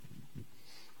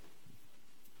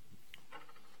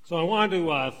So I want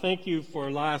to thank you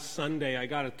for last Sunday. I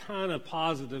got a ton of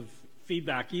positive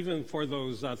feedback, even for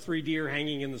those 3 deer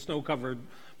hanging in the snow-covered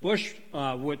bush,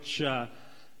 which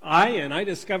I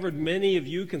discovered many of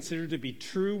you consider to be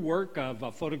true work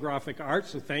of photographic art,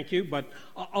 so thank you. But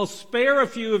I'll spare a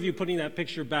few of you putting that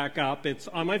picture back up. It's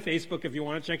on my Facebook if you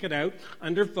want to check it out,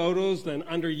 under photos, then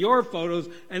under your photos,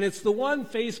 and it's the one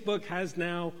Facebook has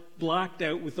now blacked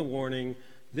out with the warning,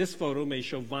 this photo may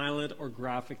show violent or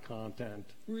graphic content.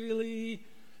 Really?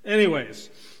 Anyways,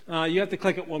 you have to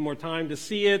click it one more time to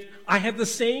see it. I have the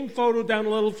same photo down a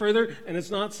little further, and it's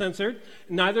not censored.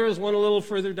 Neither is one a little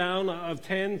further down of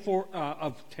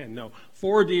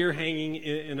 4 deer hanging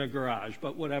in a garage,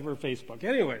 but whatever, Facebook.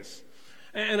 Anyways,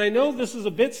 and I know this is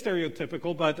a bit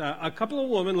stereotypical, but a couple of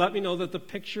women let me know that the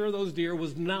picture of those deer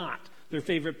was not their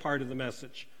favorite part of the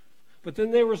message. But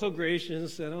then they were so gracious and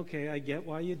said, okay, I get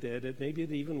why you did it. Maybe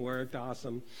it even worked.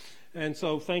 Awesome. And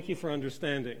so thank you for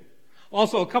understanding.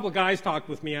 Also, a couple of guys talked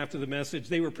with me after the message.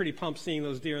 They were pretty pumped seeing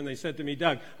those deer, and they said to me,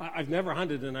 Doug, I've never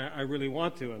hunted, and I really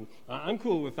want to. And I'm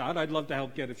cool with that. I'd love to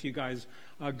help get a few guys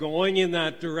going in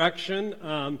that direction,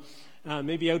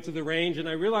 maybe out to the range. And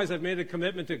I realize I've made a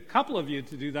commitment to a couple of you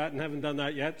to do that and haven't done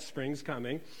that yet. Spring's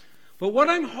coming. But what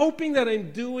I'm hoping that I'm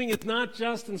doing is not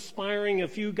just inspiring a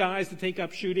few guys to take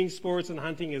up shooting sports and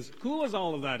hunting, as cool as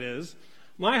all of that is.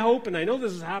 My hope, and I know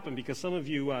this has happened because some of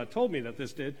you told me that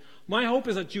this did, my hope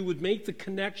is that you would make the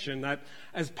connection that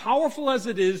as powerful as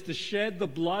it is to shed the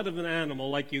blood of an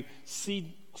animal like you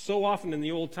see so often in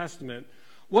the Old Testament,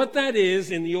 what that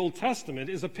is in the Old Testament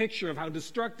is a picture of how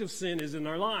destructive sin is in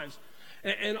our lives.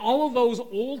 And all of those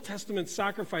Old Testament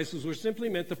sacrifices were simply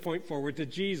meant to point forward to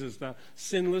Jesus, the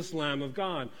sinless Lamb of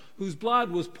God, whose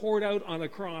blood was poured out on a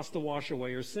cross to wash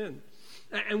away our sin.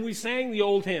 And we sang the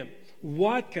old hymn,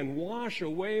 what can wash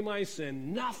away my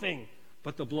sin? Nothing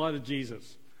but the blood of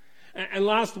Jesus. And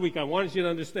last week I wanted you to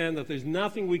understand that there's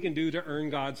nothing we can do to earn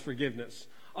God's forgiveness.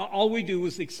 All we do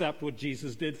is accept what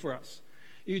Jesus did for us.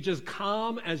 You just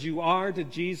come as you are to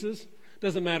Jesus.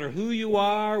 Doesn't matter who you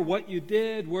are, what you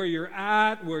did, where you're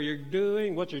at, where you're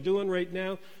doing, what you're doing right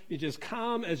now. You just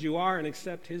come as you are and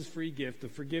accept his free gift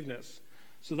of forgiveness.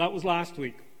 So that was last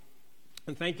week.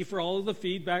 And thank you for all of the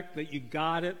feedback that you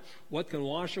got it. What can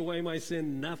wash away my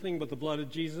sin? Nothing but the blood of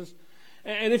Jesus.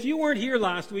 And if you weren't here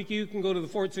last week, you can go to the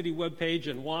Fort City webpage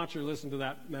and watch or listen to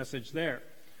that message there.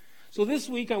 So this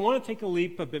week, I want to take a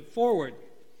leap a bit forward.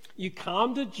 You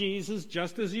come to Jesus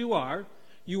just as you are.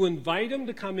 You invite him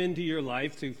to come into your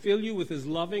life, to fill you with his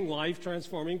loving,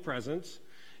 life-transforming presence.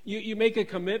 You make a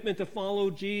commitment to follow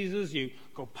Jesus. You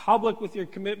go public with your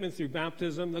commitment through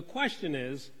baptism. The question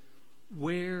is,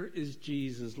 where is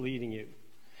Jesus leading you?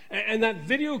 And that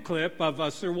video clip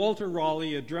of Sir Walter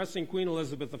Raleigh addressing Queen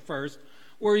Elizabeth I,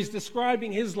 where he's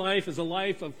describing his life as a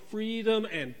life of freedom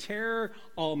and terror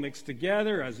all mixed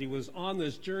together as he was on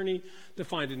this journey to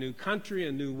find a new country,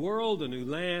 a new world, a new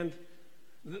land.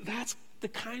 That's the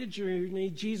kind of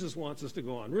journey Jesus wants us to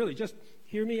go on. Really, just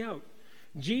hear me out.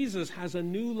 Jesus has a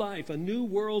new life, a new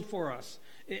world for us.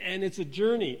 And it's a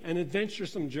journey, an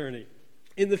adventuresome journey.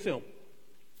 In the film,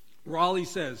 Raleigh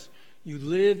says, you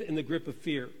live in the grip of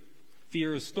fear.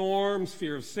 Fear of storms,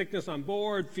 fear of sickness on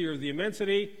board, fear of the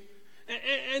immensity.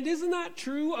 And isn't that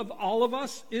true of all of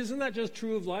us? Isn't that just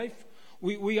true of life?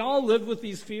 We all live with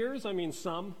these fears. I mean,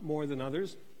 some more than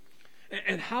others.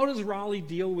 And how does Raleigh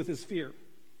deal with his fear?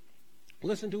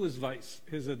 Listen to his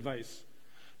advice.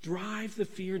 Drive the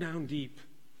fear down deep.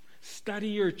 Study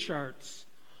your charts.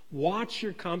 Watch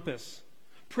your compass.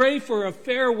 Pray for a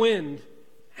fair wind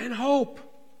and hope.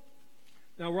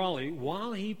 Now, Raleigh,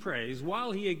 while he prays,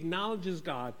 while he acknowledges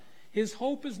God, his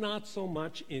hope is not so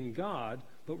much in God,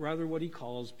 but rather what he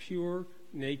calls pure,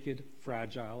 naked,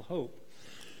 fragile hope.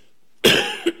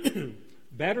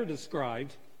 Better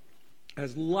described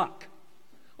as luck.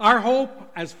 Our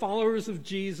hope as followers of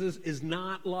Jesus is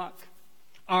not luck.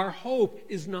 Our hope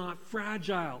is not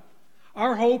fragile.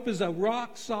 Our hope is a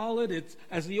rock solid. It's,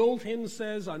 as the old hymn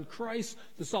says, on Christ,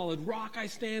 the solid rock I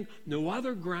stand. No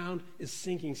other ground is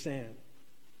sinking sand.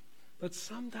 But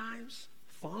sometimes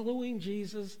following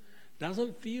Jesus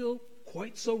doesn't feel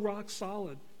quite so rock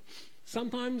solid.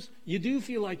 Sometimes you do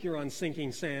feel like you're on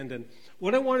sinking sand. And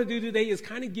what I want to do today is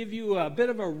kind of give you a bit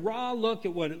of a raw look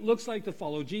at what it looks like to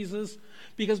follow Jesus.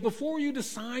 Because before you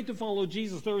decide to follow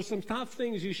Jesus, there are some tough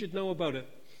things you should know about it.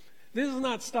 This is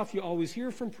not stuff you always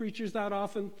hear from preachers that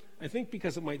often. I think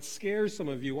because it might scare some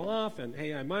of you off. And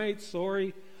hey, I might,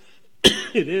 sorry.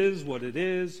 It is what it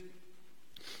is.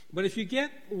 But if you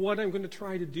get what I'm going to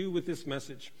try to do with this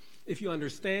message, if you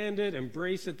understand it,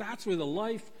 embrace it, that's where the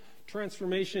life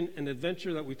transformation and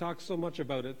adventure that we talk so much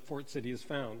about at Fort City is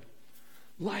found.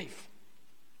 life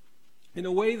in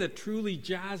a way that truly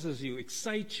jazzes you,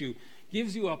 excites you,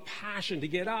 gives you a passion to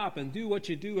get up and do what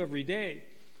you do every day.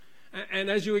 And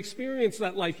as you experience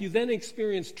that life, you then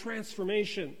experience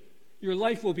transformation. Your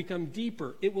life will become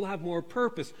deeper. It will have more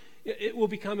purpose. It will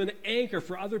become an anchor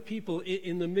for other people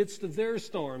in the midst of their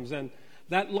storms. And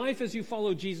that life as you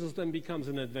follow Jesus then becomes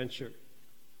an adventure.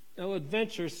 Now,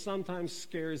 adventure sometimes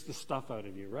scares the stuff out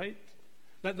of you, right?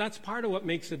 That's part of what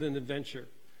makes it an adventure.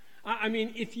 I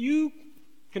mean, if you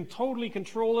can totally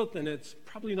control it, then it's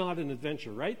probably not an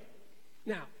adventure, right?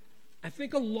 Now, I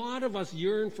think a lot of us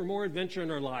yearn for more adventure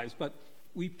in our lives, but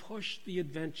we push the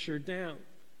adventure down.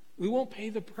 We won't pay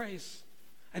the price.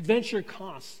 Adventure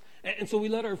costs. And so we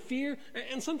let our fear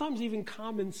and sometimes even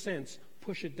common sense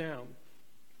push it down.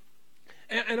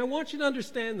 And I want you to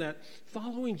understand that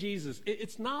following Jesus,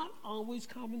 it's not always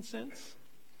common sense.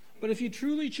 But if you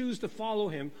truly choose to follow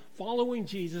him, following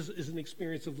Jesus is an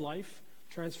experience of life,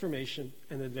 transformation,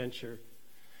 and adventure.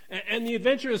 And the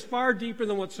adventure is far deeper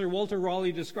than what Sir Walter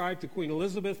Raleigh described to Queen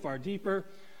Elizabeth, far deeper.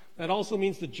 That also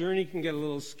means the journey can get a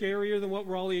little scarier than what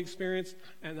Raleigh experienced,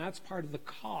 and that's part of the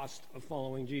cost of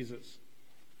following Jesus.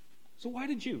 So why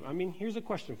did you? I mean, here's a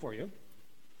question for you.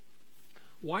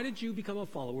 Why did you become a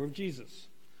follower of Jesus?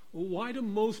 Well, why do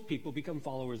most people become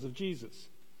followers of Jesus?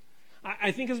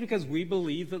 I think it's because we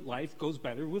believe that life goes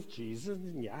better with Jesus,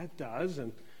 and yeah, it does,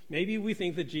 and maybe we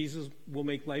think that Jesus will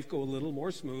make life go a little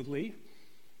more smoothly.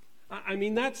 I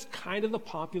mean, that's kind of the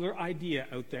popular idea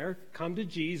out there. Come to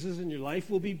Jesus and your life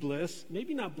will be bliss.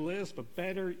 Maybe not bliss, but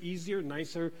better, easier,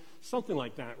 nicer, something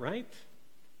like that, right?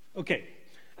 Okay.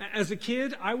 As a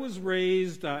kid, I was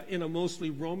raised in a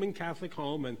mostly Roman Catholic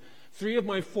home, and 3 of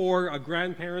my 4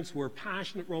 grandparents were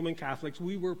passionate Roman Catholics.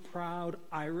 We were proud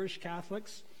Irish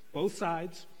Catholics, both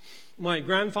sides. My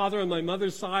grandfather on my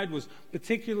mother's side was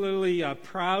particularly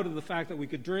proud of the fact that we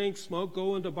could drink, smoke,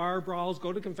 go into bar brawls,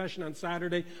 go to confession on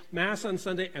Saturday, Mass on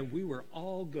Sunday, and we were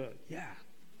all good. Yeah.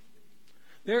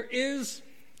 There is,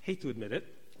 hate to admit it,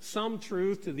 some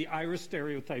truth to the Irish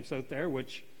stereotypes out there,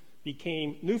 which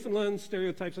became Newfoundland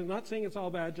stereotypes. I'm not saying it's all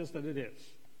bad, just that it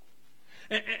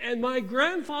is. And my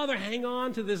grandfather hung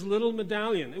on to this little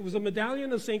medallion. It was a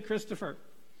medallion of St. Christopher.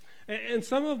 And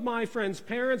some of my friends'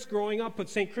 parents growing up put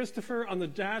St. Christopher on the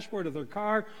dashboard of their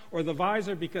car or the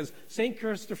visor because St.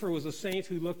 Christopher was a saint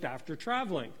who looked after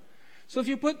traveling. So if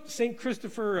you put St.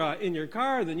 Christopher in your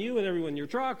car, then you and everyone in your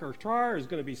truck or car is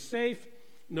going to be safe,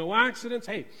 no accidents.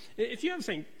 Hey, if you have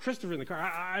St. Christopher in the car,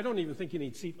 I don't even think you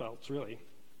need seatbelts, really.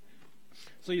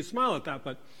 So you smile at that,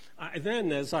 but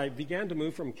then as I began to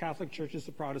move from Catholic churches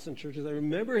to Protestant churches, I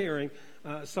remember hearing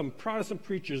some Protestant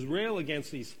preachers rail against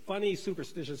these funny,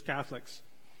 superstitious Catholics.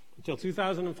 Until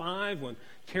 2005, when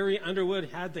Carrie Underwood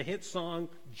had the hit song,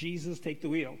 Jesus Take the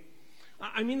Wheel.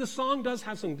 I mean, the song does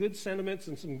have some good sentiments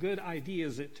and some good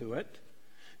ideas to it.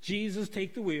 Jesus,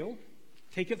 take the wheel.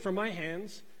 Take it from my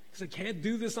hands, because I can't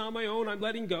do this on my own. I'm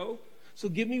letting go. So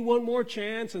give me one more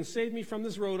chance and save me from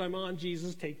this road I'm on.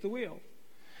 Jesus, take the wheel.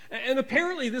 And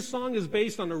apparently this song is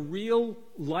based on a real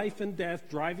life and death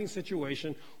driving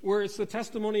situation where it's the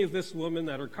testimony of this woman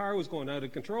that her car was going out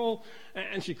of control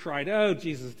and she cried out,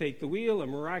 Jesus, take the wheel, and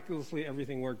miraculously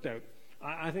everything worked out.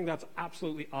 I think that's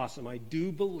absolutely awesome. I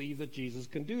do believe that Jesus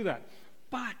can do that.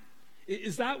 But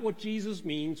is that what Jesus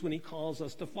means when he calls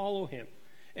us to follow him?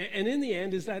 And in the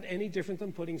end, is that any different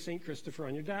than putting St. Christopher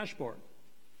on your dashboard?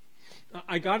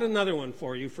 I got another one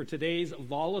for you for today's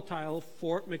volatile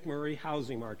Fort McMurray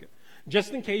housing market.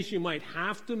 Just in case you might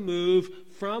have to move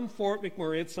from Fort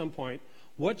McMurray at some point,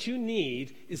 what you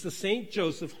need is the St.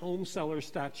 Joseph home seller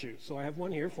statue. So I have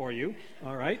one here for you,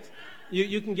 all right?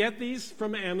 You can get these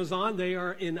from Amazon. They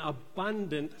are in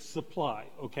abundant supply,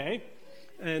 okay?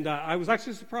 And I was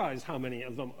actually surprised how many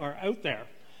of them are out there.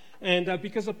 And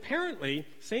because apparently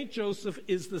St. Joseph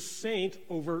is the saint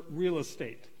over real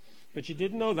estate. But you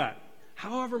didn't know that.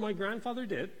 However, my grandfather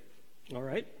did, all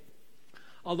right?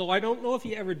 Although I don't know if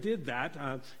he ever did that.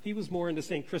 He was more into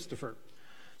St. Christopher.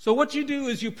 So what you do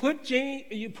is you put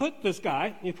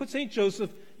St.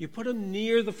 Joseph, you put him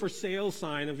near the for sale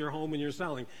sign of your home when you're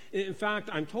selling. In fact,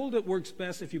 I'm told it works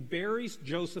best if you bury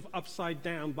Joseph upside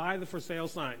down by the for sale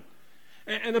sign.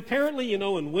 And apparently, you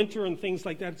know, in winter and things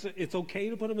like that, it's okay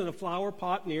to put him in a flower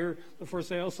pot near the for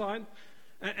sale sign.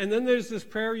 And then there's this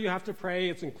prayer you have to pray.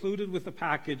 It's included with the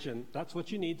package, and that's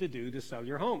what you need to do to sell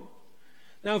your home.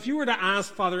 Now, if you were to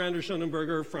ask Father Andrew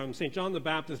Schoenenberger from St. John the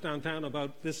Baptist downtown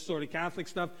about this sort of Catholic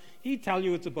stuff, he'd tell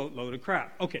you it's a boatload of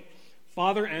crap. Okay,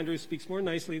 Father Andrew speaks more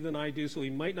nicely than I do, so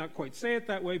he might not quite say it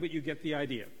that way, but you get the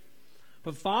idea.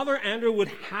 But Father Andrew would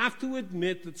have to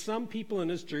admit that some people in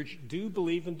his church do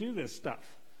believe and do this stuff.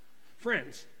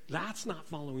 Friends, that's not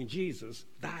following Jesus.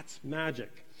 That's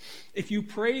magic. If you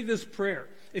pray this prayer,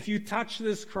 if you touch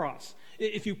this cross,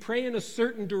 if you pray in a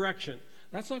certain direction,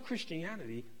 that's not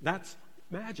Christianity. That's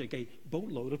magic, a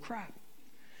boatload of crap.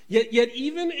 Yet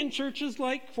even in churches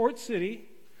like Fort City,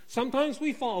 sometimes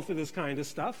we fall for this kind of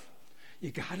stuff. You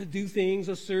got to do things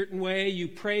a certain way. You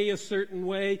pray a certain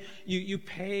way. You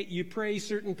pray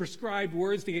certain prescribed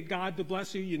words to get God to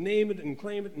bless you. You name it and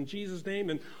claim it in Jesus'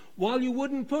 name. And while you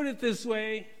wouldn't put it this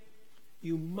way,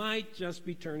 you might just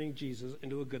be turning Jesus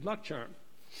into a good luck charm.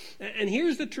 And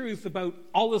here's the truth about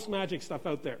all this magic stuff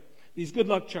out there. These good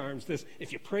luck charms, this,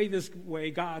 if you pray this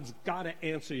way, God's got to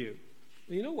answer you.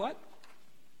 Well, you know what?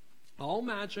 All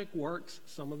magic works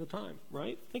some of the time,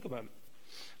 right? Think about it.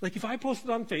 Like if I posted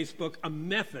on Facebook a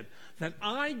method that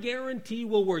I guarantee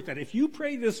will work, that if you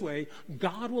pray this way,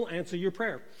 God will answer your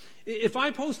prayer. If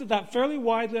I posted that fairly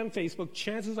widely on Facebook,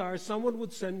 chances are someone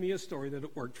would send me a story that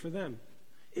it worked for them.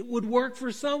 It would work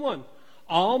for someone.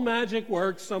 All magic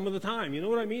works some of the time. You know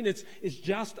what I mean? It's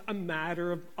just a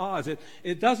matter of odds.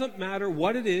 It doesn't matter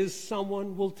what it is,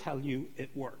 someone will tell you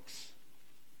it works.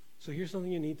 So here's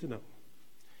something you need to know.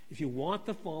 If you want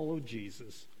to follow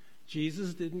Jesus,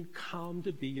 Jesus didn't come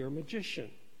to be your magician.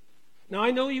 Now,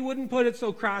 I know you wouldn't put it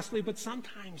so crassly, but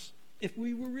sometimes, if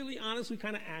we were really honest, we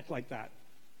kind of act like that.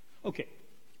 Okay,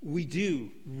 we do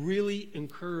really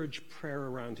encourage prayer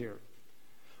around here.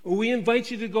 We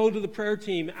invite you to go to the prayer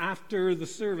team after the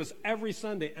service every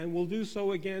Sunday, and we'll do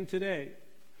so again today.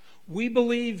 We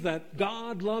believe that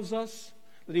God loves us,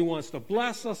 that he wants to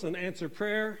bless us and answer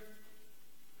prayer.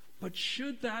 But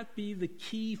should that be the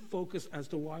key focus as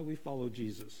to why we follow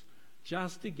Jesus?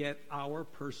 Just to get our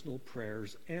personal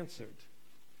prayers answered.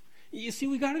 You see,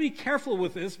 we got to be careful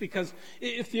with this, because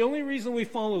if the only reason we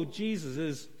follow Jesus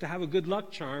is to have a good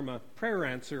luck charm, a prayer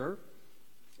answerer,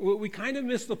 we kind of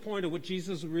miss the point of what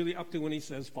Jesus is really up to when he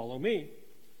says, follow me.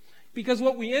 Because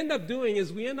what we end up doing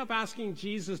is we end up asking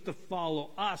Jesus to follow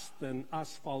us than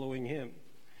us following him.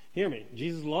 Hear me,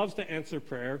 Jesus loves to answer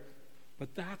prayer,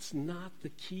 but that's not the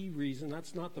key reason,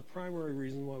 that's not the primary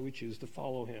reason why we choose to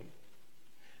follow him.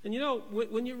 And you know,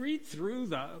 when you read through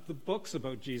the books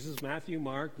about Jesus, Matthew,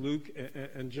 Mark, Luke,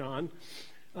 and John,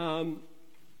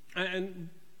 and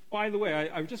by the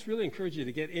way, I just really encourage you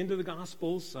to get into the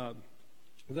Gospels.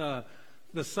 The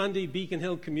Sunday Beacon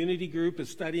Hill Community Group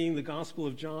is studying the Gospel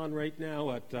of John right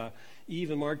now at Eve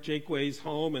and Mark Jakeway's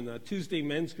home, and the Tuesday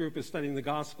Men's Group is studying the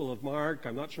Gospel of Mark.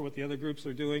 I'm not sure what the other groups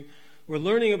are doing. We're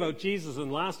learning about Jesus,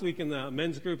 and last week in the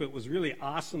men's group, it was really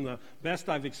awesome, the best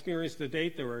I've experienced to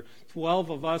date. There were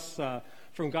 12 of us,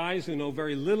 from guys who know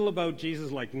very little about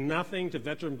Jesus, like nothing, to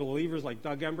veteran believers like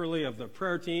Doug Emberley of the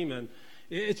prayer team, and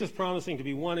it's just promising to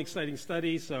be one exciting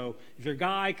study. So if you're a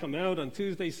guy, come out on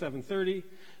Tuesday, 7:30.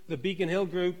 The Beacon Hill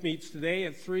group meets today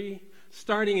at 3.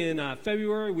 Starting in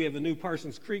February, we have a new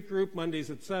Parsons Creek group,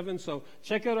 Mondays at 7. So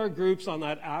check out our groups on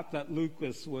that app that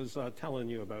Lucas was telling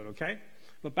you about, okay?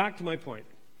 But back to my point.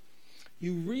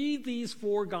 You read these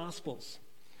 4 Gospels,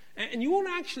 and you won't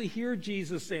actually hear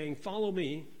Jesus saying, follow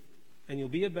me, and you'll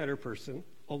be a better person.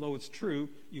 Although it's true,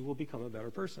 you will become a better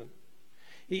person.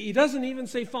 He doesn't even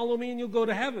say, follow me and you'll go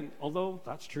to heaven, although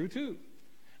that's true too.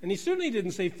 And he certainly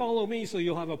didn't say, follow me so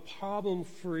you'll have a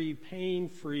problem-free,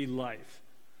 pain-free life,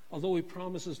 although he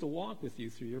promises to walk with you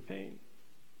through your pain.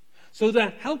 So to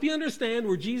help you understand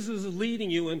where Jesus is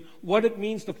leading you and what it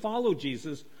means to follow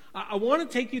Jesus, I want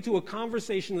to take you to a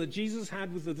conversation that Jesus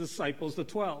had with the disciples, the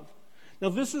 12. Now,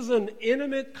 this is an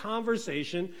intimate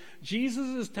conversation. Jesus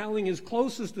is telling his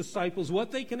closest disciples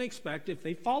what they can expect if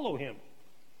they follow him.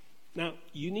 Now,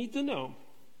 you need to know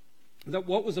that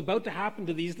what was about to happen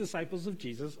to these disciples of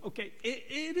Jesus, okay,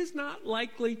 it is not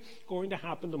likely going to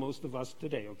happen to most of us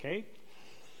today, okay?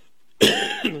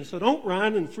 So don't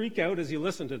run and freak out as you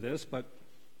listen to this, but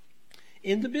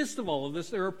in the midst of all of this,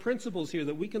 there are principles here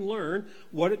that we can learn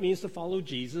what it means to follow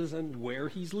Jesus and where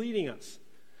he's leading us.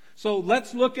 So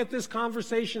let's look at this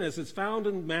conversation as it's found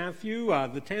in Matthew,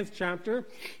 the 10th chapter.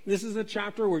 This is a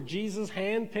chapter where Jesus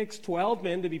handpicks 12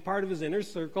 men to be part of his inner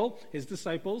circle, his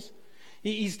disciples.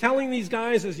 He's telling these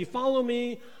guys, as you follow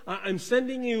me, I'm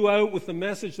sending you out with the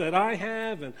message that I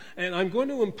have, and I'm going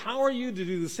to empower you to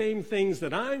do the same things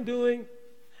that I'm doing.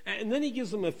 And then he gives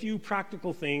them a few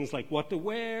practical things like what to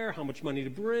wear, how much money to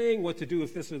bring, what to do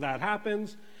if this or that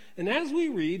happens. And as we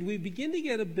read, we begin to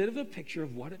get a bit of a picture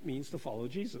of what it means to follow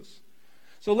Jesus.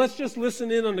 So let's just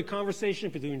listen in on the conversation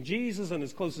between Jesus and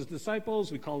his closest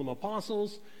disciples. We call them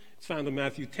apostles. It's found in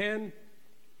Matthew 10.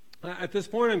 At this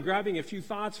point, I'm grabbing a few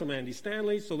thoughts from Andy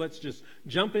Stanley, so let's just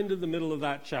jump into the middle of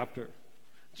that chapter.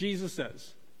 Jesus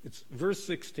says, it's verse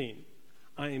 16,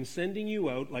 I am sending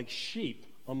you out like sheep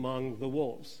among the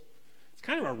wolves. It's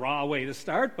kind of a raw way to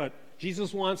start, but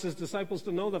Jesus wants his disciples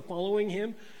to know that following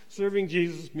him, serving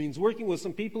Jesus, means working with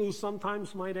some people who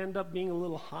sometimes might end up being a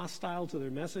little hostile to their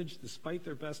message despite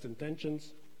their best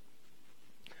intentions.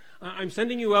 I'm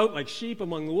sending you out like sheep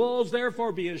among the wolves,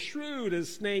 therefore be as shrewd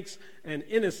as snakes and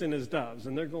innocent as doves.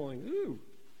 And they're going, ooh,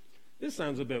 this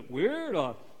sounds a bit weird,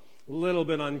 a little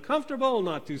bit uncomfortable,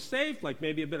 not too safe, like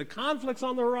maybe a bit of conflicts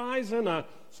on the horizon.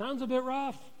 Sounds a bit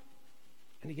rough.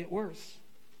 And you get worse.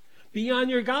 Be on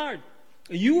your guard.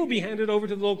 You will be handed over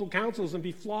to the local councils and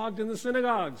be flogged in the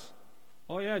synagogues.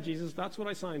 Oh yeah, Jesus, that's what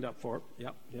I signed up for.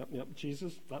 Yep,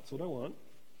 Jesus, that's what I want.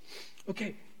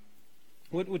 Okay,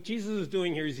 what Jesus is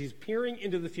doing here is he's peering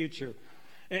into the future.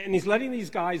 And he's letting these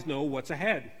guys know what's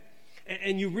ahead.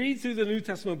 And you read through the New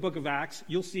Testament book of Acts,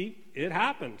 you'll see it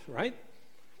happened, right?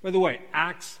 By the way,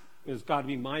 Acts has got to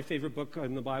be my favorite book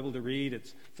in the Bible to read.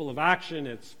 It's full of action,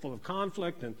 it's full of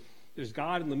conflict, and there's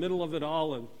God in the middle of it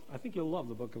all, and I think you'll love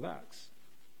the book of Acts.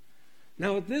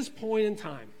 Now, at this point in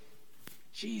time,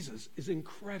 Jesus is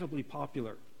incredibly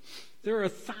popular. There are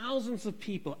thousands of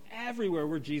people everywhere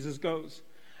where Jesus goes.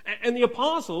 And the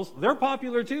apostles, they're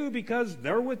popular too because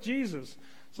they're with Jesus.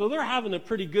 So they're having it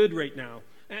pretty good right now.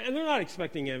 And they're not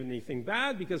expecting anything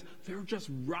bad because they're just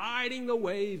riding the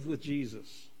wave with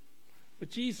Jesus. But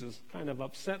Jesus kind of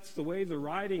upsets the wave they're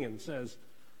riding and says,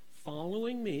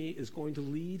 following me is going to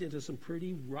lead into some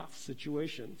pretty rough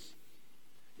situations.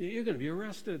 You're going to be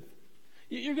arrested.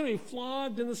 You're going to be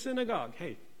flogged in the synagogue.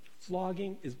 Hey,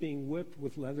 flogging is being whipped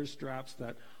with leather straps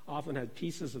that often had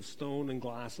pieces of stone and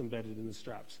glass embedded in the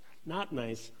straps. Not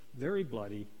nice, very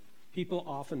bloody. People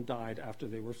often died after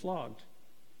they were flogged.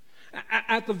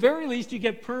 At the very least, you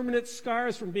get permanent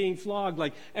scars from being flogged.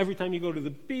 Like every time you go to the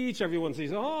beach, everyone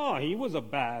says, oh, he was a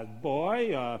bad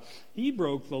boy. He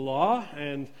broke the law.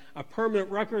 And a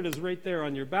permanent record is right there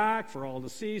on your back for all to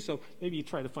see. So maybe you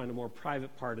try to find a more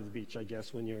private part of the beach, I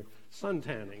guess, when you're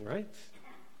suntanning, right?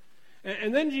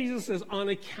 And then Jesus says, on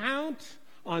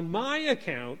my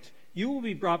account, you will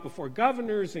be brought before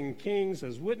governors and kings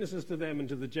as witnesses to them and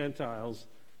to the Gentiles.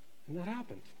 And that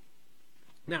happened.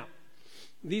 Now,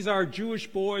 these are Jewish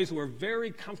boys who are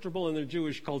very comfortable in their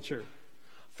Jewish culture.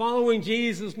 Following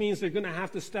Jesus means they're going to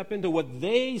have to step into what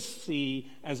they see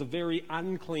as a very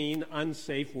unclean,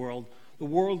 unsafe world, the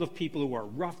world of people who are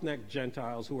roughneck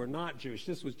Gentiles who are not Jewish.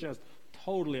 This was just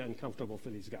totally uncomfortable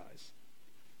for these guys.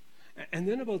 And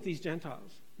then about these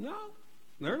Gentiles. No,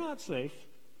 they're not safe.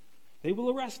 They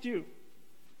will arrest you.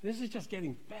 This is just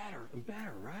getting better and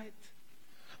better, right?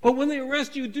 But when they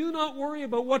arrest you, do not worry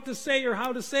about what to say or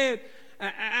how to say it.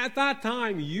 At that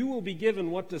time, you will be given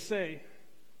what to say.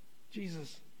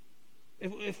 Jesus,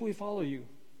 if we follow you,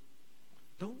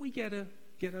 don't we get a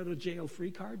get out of jail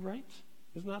free card, right?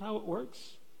 Isn't that how it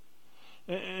works?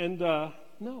 And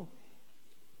no.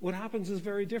 What happens is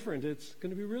very different. It's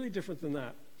going to be really different than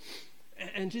that.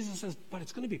 And Jesus says, but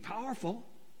it's going to be powerful.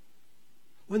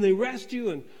 When they arrest you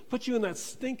and put you in that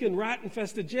stinking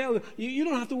rat-infested jail, you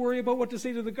don't have to worry about what to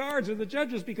say to the guards or the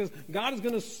judges because God is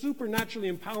going to supernaturally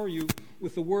empower you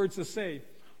with the words to say.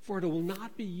 For it will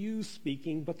not be you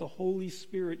speaking, but the Holy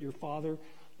Spirit, your Father,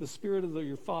 the Spirit of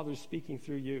your Father speaking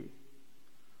through you.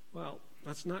 Well,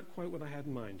 that's not quite what I had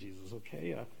in mind, Jesus,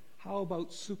 okay? How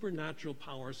about supernatural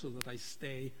power so that I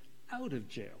stay out of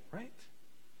jail, right?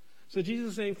 So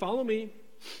Jesus is saying, follow me.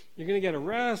 You're going to get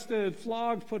arrested,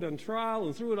 flogged, put on trial,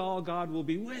 and through it all, God will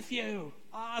be with you.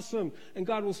 Awesome. And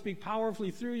God will speak powerfully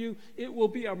through you. It will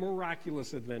be a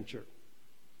miraculous adventure.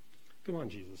 Come on,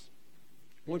 Jesus.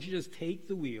 Why don't you just take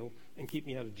the wheel and keep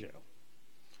me out of jail?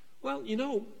 Well, you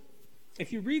know,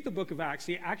 if you read the book of Acts,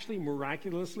 he actually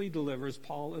miraculously delivers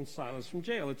Paul and Silas from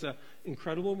jail. It's an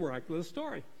incredible, miraculous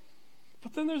story.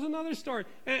 But then there's another story.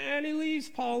 And he leaves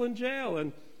Paul in jail,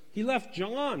 and he left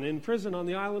John in prison on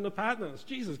the island of Patmos.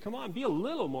 Jesus, come on, be a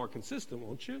little more consistent,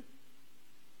 won't you?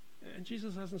 And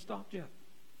Jesus hasn't stopped yet.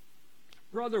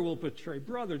 Brother will betray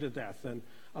brother to death, and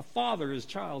a father his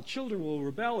child. Children will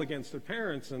rebel against their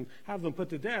parents and have them put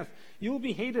to death. You will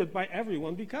be hated by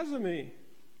everyone because of me.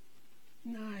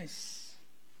 Nice.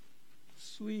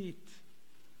 Sweet.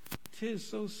 'Tis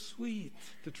so sweet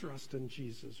to trust in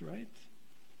Jesus, right?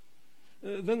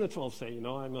 Then the 12 say,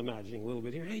 I'm imagining a little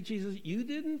bit here. Hey, Jesus, you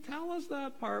didn't tell us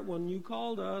that part when you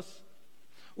called us.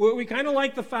 Well, we kind of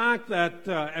like the fact that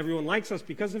everyone likes us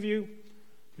because of you.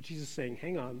 But Jesus is saying,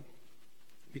 hang on,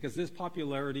 because this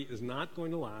popularity is not going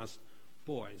to last.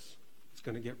 Boys, it's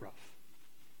going to get rough.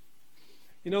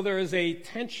 There is a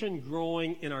tension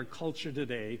growing in our culture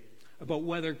today about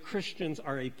whether Christians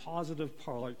are a positive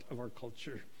part of our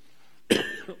culture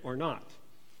or not.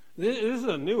 This is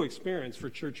a new experience for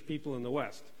church people in the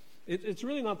West. It's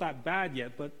really not that bad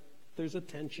yet, but there's a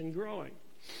tension growing.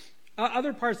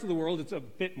 Other parts of the world, it's a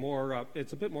bit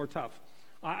more tough.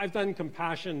 I've done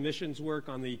compassion missions work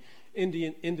on the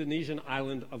Indonesian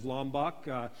island of Lombok.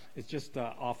 It's just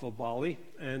off of Bali.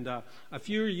 And a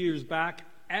few years back,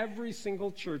 every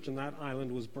single church in that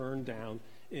island was burned down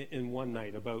in one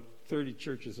night, about 30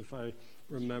 churches, if I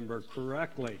remember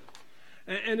correctly.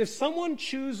 And if someone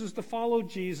chooses to follow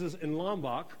Jesus in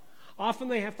Lombok, often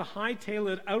they have to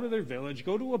hightail it out of their village,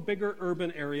 go to a bigger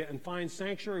urban area, and find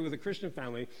sanctuary with a Christian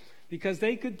family because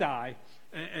they could die,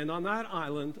 and on that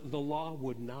island, the law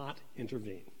would not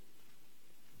intervene.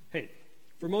 Hey,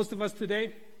 for most of us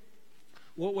today,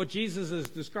 what Jesus is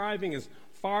describing is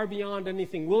far beyond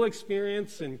anything we'll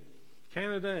experience in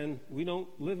Canada, and we don't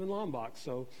live in Lombok,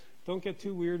 so don't get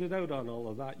too weirded out on all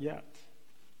of that yet.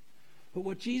 But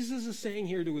what Jesus is saying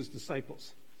here to his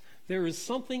disciples, there is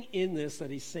something in this that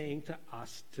he's saying to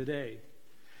us today.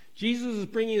 Jesus is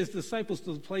bringing his disciples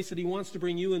to the place that he wants to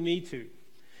bring you and me to.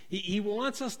 He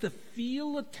wants us to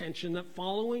feel the tension that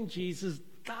following Jesus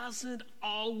doesn't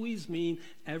always mean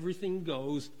everything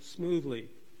goes smoothly.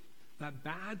 That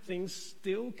bad things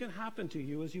still can happen to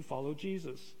you as you follow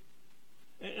Jesus.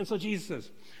 And so Jesus says,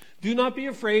 do not be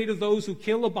afraid of those who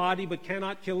kill a body but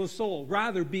cannot kill a soul.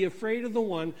 Rather, be afraid of the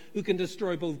one who can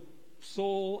destroy both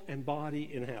soul and body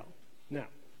in hell. Now,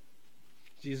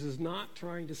 Jesus is not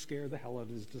trying to scare the hell out of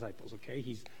his disciples,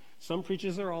 okay? Some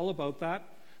preachers are all about that.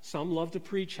 Some love to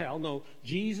preach hell. No,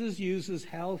 Jesus uses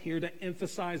hell here to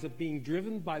emphasize that being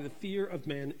driven by the fear of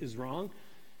men is wrong.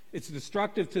 It's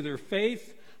destructive to their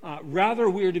faith. Rather,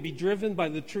 we are to be driven by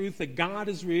the truth that God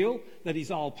is real, that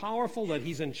he's all-powerful, that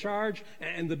he's in charge,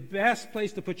 and the best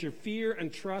place to put your fear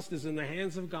and trust is in the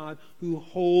hands of God who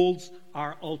holds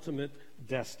our ultimate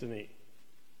destiny.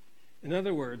 In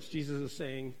other words, Jesus is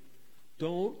saying,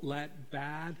 don't let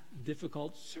bad,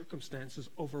 difficult circumstances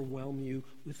overwhelm you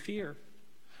with fear.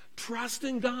 Trust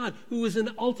in God, who is in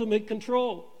ultimate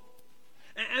control.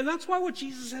 And that's why what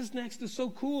Jesus says next is so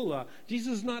cool.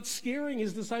 Jesus is not scaring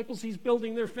his disciples, he's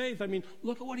building their faith. I mean,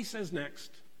 look at what he says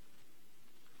next.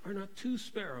 Are not 2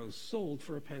 sparrows sold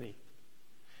for a penny?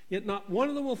 Yet not one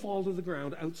of them will fall to the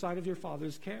ground outside of your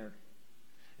Father's care.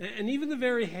 And even the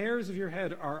very hairs of your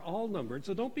head are all numbered,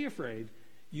 so don't be afraid.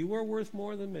 You are worth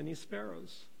more than many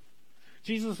sparrows.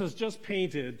 Jesus has just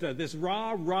painted this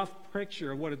raw, rough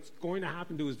picture of what is going to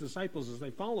happen to his disciples as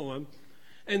they follow him.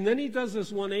 And then he does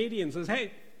this 180 and says,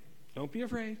 hey, don't be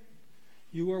afraid.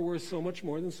 You are worth so much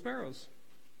more than sparrows.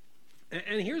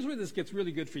 And here's where this gets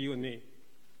really good for you and me.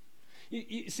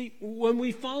 You see, when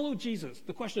we follow Jesus,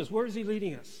 the question is, where is he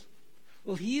leading us?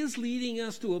 Well, he is leading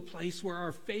us to a place where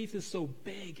our faith is so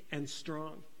big and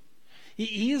strong.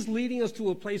 He is leading us to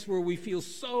a place where we feel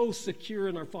so secure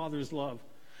in our Father's love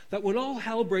that when all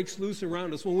hell breaks loose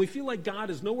around us, when we feel like God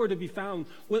is nowhere to be found,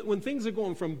 when things are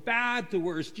going from bad to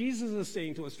worse, Jesus is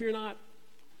saying to us, fear not,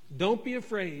 don't be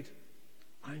afraid.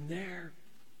 I'm there,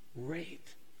 right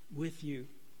with you.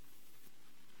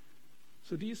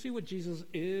 So do you see what Jesus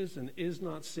is and is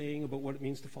not saying about what it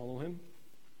means to follow him?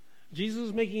 Jesus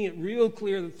is making it real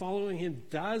clear that following him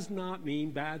does not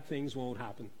mean bad things won't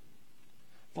happen.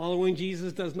 Following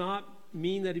Jesus does not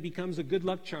mean that he becomes a good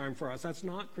luck charm for us. That's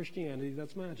not Christianity,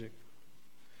 that's magic.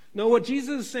 No, what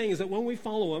Jesus is saying is that when we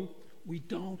follow him, we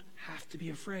don't have to be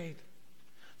afraid.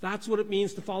 That's what it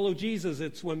means to follow Jesus.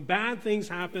 It's when bad things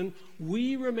happen,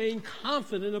 we remain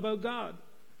confident about God.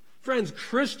 Friends,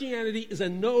 Christianity is a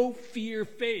no-fear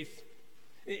faith.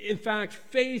 In fact,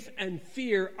 faith and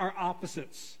fear are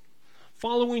opposites.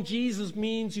 Following Jesus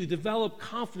means you develop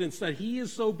confidence that he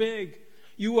is so big.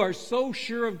 You are so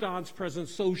sure of God's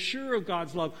presence, so sure of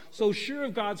God's love, so sure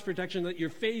of God's protection that your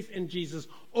faith in Jesus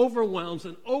overwhelms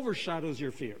and overshadows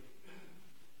your fear.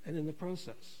 And in the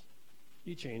process,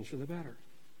 you change for the better.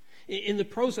 In the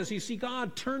process, you see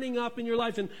God turning up in your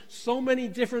life in so many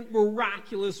different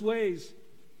miraculous ways.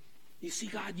 You see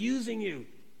God using you.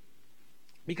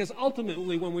 Because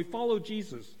ultimately, when we follow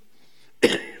Jesus,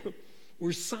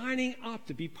 we're signing up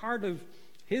to be part of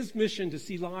his mission to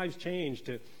see lives changed,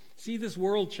 to see this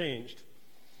world changed.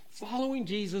 Following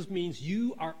Jesus means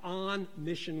you are on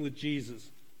mission with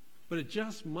Jesus, but it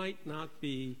just might not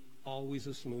be always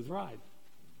a smooth ride.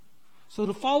 So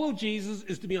to follow Jesus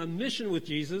is to be on mission with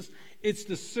Jesus. It's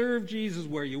to serve Jesus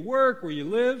where you work, where you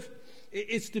live.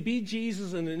 It's to be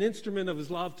Jesus and an instrument of his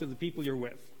love to the people you're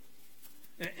with.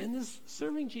 And this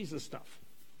serving Jesus stuff.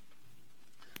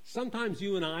 Sometimes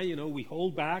you and I, we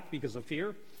hold back because of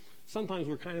fear. Sometimes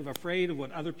we're kind of afraid of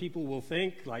what other people will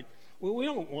think. Like, well, we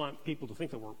don't want people to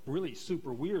think that we're really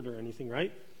super weird or anything,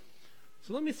 right?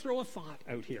 So let me throw a thought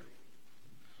out here.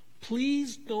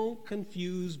 Please don't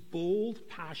confuse bold,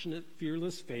 passionate,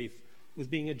 fearless faith with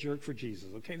being a jerk for Jesus,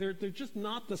 okay? They're just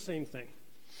not the same thing.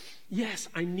 Yes,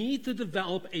 I need to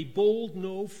develop a bold,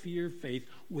 no-fear faith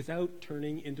without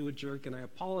turning into a jerk, and I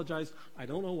apologize. I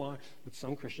don't know why, but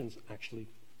some Christians actually,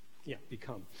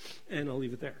 become. And I'll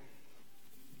leave it there.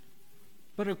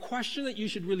 But a question that you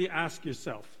should really ask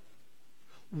yourself,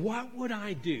 what would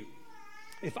I do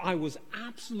if I was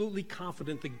absolutely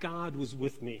confident that God was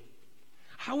with me?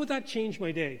 How would that change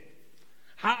my day?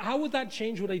 How would that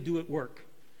change what I do at work?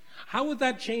 How would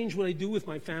that change what I do with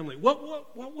my family?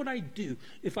 What would I do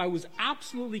if I was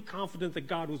absolutely confident that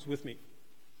God was with me?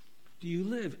 Do you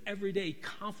live every day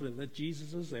confident that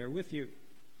Jesus is there with you?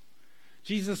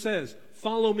 Jesus says,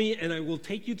 "Follow me and I will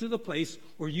take you to the place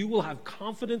where you will have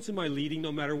confidence in my leading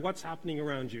no matter what's happening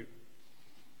around you."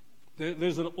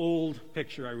 There's an old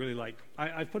picture I really like.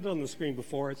 I've put it on the screen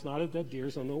before. It's not a dead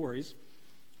deer, so no worries.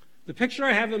 The picture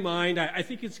I have in mind, I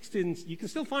think you can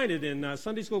still find it in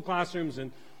Sunday school classrooms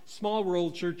and small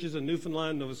rural churches in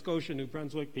Newfoundland, Nova Scotia, New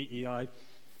Brunswick, PEI.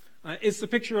 It's the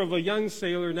picture of a young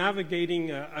sailor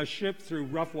navigating a ship through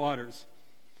rough waters.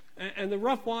 And the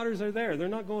rough waters are there. They're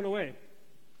not going away.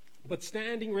 But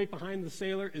standing right behind the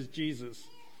sailor is Jesus.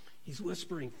 He's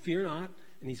whispering, "Fear not,"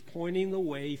 and he's pointing the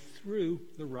way through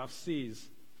the rough seas.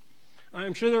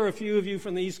 I'm sure there are a few of you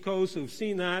from the East Coast who've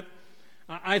seen that.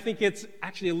 I think it's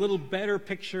actually a little better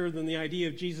picture than the idea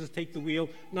of Jesus take the wheel.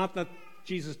 Not that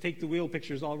Jesus take the wheel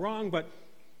picture is all wrong, but,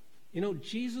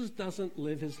 Jesus doesn't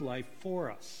live his life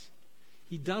for us.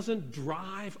 He doesn't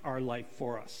drive our life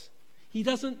for us. He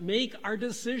doesn't make our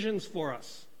decisions for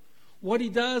us. What he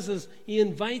does is he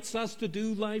invites us to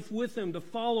do life with him, to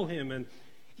follow him, and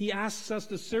he asks us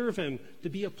to serve him, to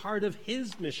be a part of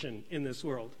his mission in this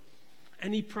world.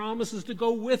 And he promises to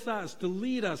go with us, to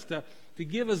lead us, to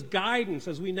give us guidance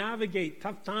as we navigate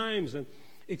tough times and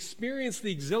experience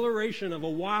the exhilaration of a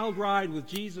wild ride with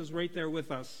Jesus right there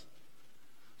with us.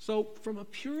 So from a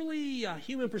purely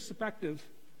human perspective,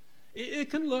 it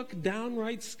can look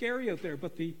downright scary out there,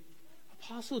 but the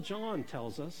Apostle John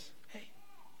tells us, hey,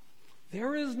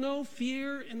 there is no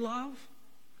fear in love.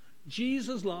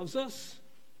 Jesus loves us.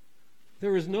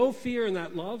 There is no fear in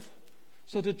that love.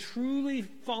 So to truly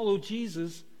follow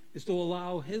Jesus is to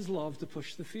allow his love to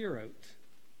push the fear out.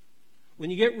 When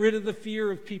you get rid of the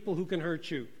fear of people who can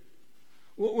hurt you,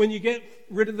 when you get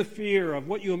rid of the fear of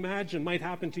what you imagine might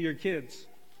happen to your kids,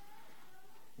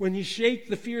 when you shake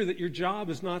the fear that your job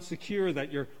is not secure,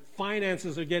 that your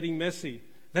finances are getting messy,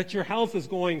 that your health is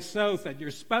going south, that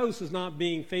your spouse is not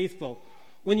being faithful,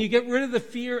 when you get rid of the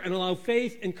fear and allow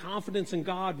faith and confidence in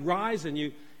God rise in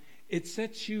you, it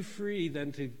sets you free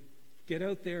then to get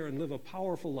out there and live a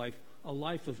powerful life, a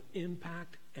life of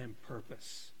impact and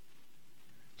purpose.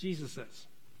 Jesus says,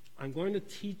 I'm going to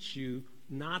teach you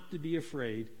not to be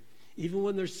afraid, even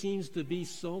when there seems to be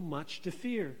so much to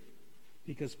fear,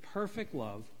 because perfect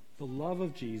love, the love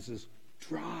of Jesus,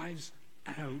 drives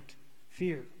out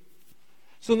fear.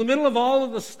 So in the middle of all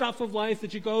of the stuff of life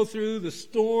that you go through, the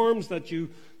storms that you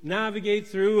navigate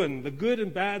through, and the good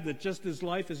and bad that just is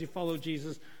life as you follow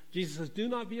Jesus, Jesus says, do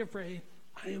not be afraid.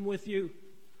 I am with you.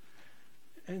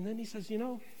 And then he says,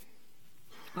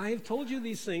 I have told you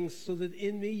these things so that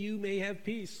in me you may have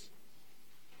peace.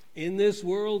 In this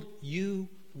world you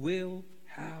will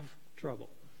have trouble.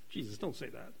 Jesus, don't say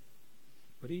that.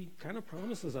 But he kind of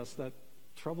promises us that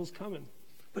trouble's coming.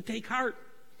 But take heart.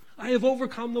 I have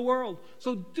overcome the world.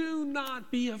 So do not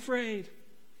be afraid.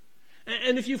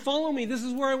 And if you follow me, this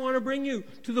is where I want to bring you,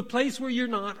 to the place where you're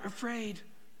not afraid.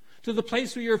 To the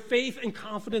place where your faith and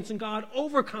confidence in God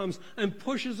overcomes and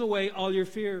pushes away all your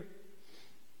fear.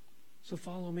 So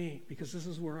follow me, because this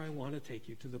is where I want to take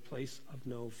you, to the place of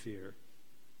no fear.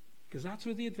 Because that's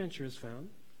where the adventure is found.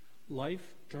 Life,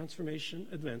 transformation,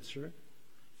 adventure.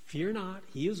 Fear not,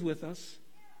 he is with us.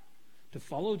 To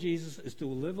follow Jesus is to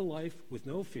live a life with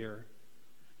no fear,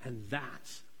 and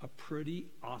that's a pretty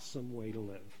awesome way to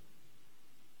live.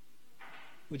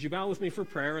 Would you bow with me for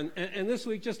prayer? And this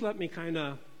week, just let me kind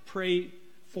of pray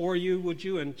for you, would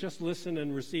you? And just listen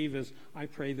and receive as I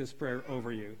pray this prayer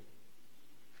over you.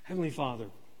 Heavenly Father,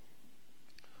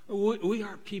 we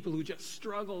are people who just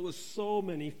struggle with so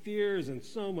many fears and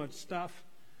so much stuff.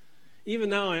 Even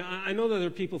now, I know that there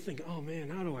are people thinking, oh man,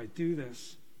 how do I do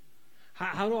this?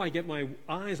 How do I get my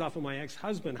eyes off of my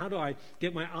ex-husband? How do I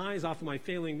get my eyes off of my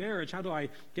failing marriage? How do I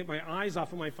get my eyes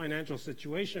off of my financial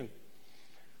situation?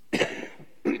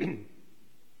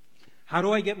 How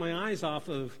do I get my eyes off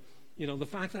of, the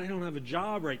fact that I don't have a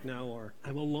job right now, or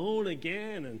I'm alone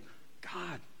again, and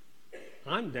God,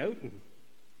 I'm doubting.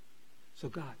 So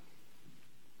God,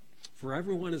 for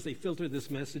everyone as they filter this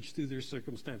message through their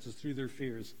circumstances, through their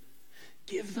fears.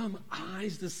 Give them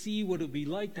eyes to see what it would be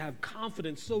like to have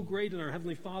confidence so great in our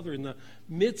Heavenly Father in the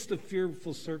midst of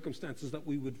fearful circumstances that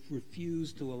we would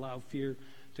refuse to allow fear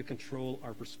to control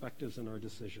our perspectives and our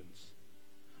decisions.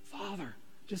 Father,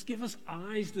 just give us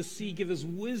eyes to see, give us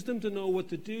wisdom to know what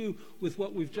to do with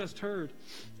what we've just heard,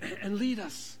 and lead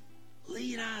us.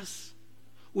 Lead us.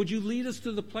 Would you lead us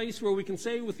to the place where we can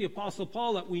say with the Apostle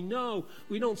Paul that we know,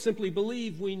 we don't simply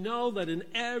believe, we know that in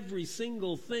every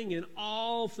single thing, in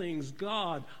all things,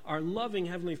 God, our loving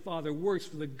Heavenly Father, works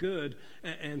for the good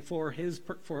and for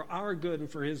our good and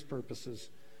for His purposes.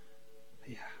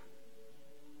 Yeah.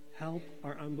 Help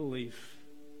our unbelief,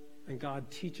 and God,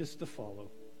 teach us to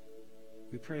follow.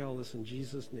 We pray all this in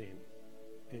Jesus' name.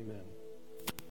 Amen.